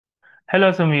Hello,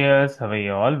 some viewers. How are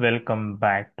you all? Welcome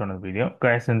back to another video.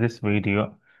 Guys, in this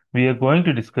video, we are going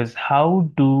to discuss how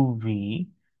do we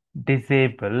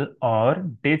disable or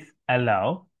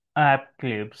disallow app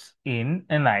clips in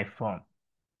an iPhone.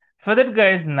 For that,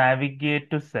 guys,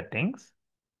 navigate to settings,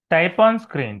 type on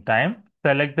screen time,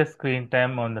 select the screen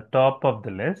time on the top of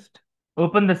the list,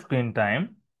 open the screen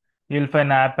time. You'll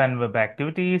find app and web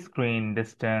activity, screen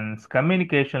distance,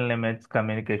 communication limits,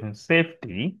 communication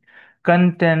safety,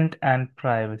 content and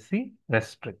privacy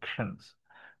restrictions.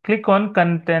 Click on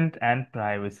content and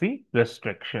privacy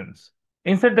restrictions.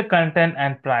 Inside the content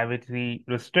and privacy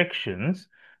restrictions,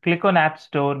 click on App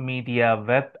Store, Media,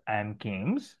 Web and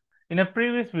Games. In a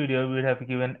previous video, we would have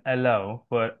given allow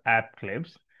for app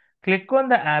clips. Click on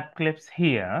the app clips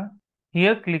here.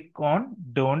 Here, click on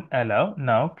don't allow.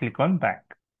 Now, click on back.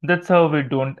 That's how we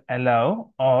don't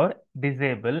allow or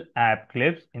disable app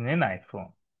clips in an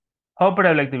iPhone. Hope you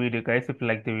have liked the video, guys. If you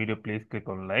like the video, please click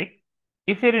on like.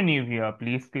 If you're a new viewer,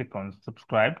 please click on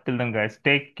subscribe. Till then, guys,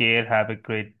 take care. Have a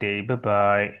great day. Bye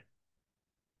bye.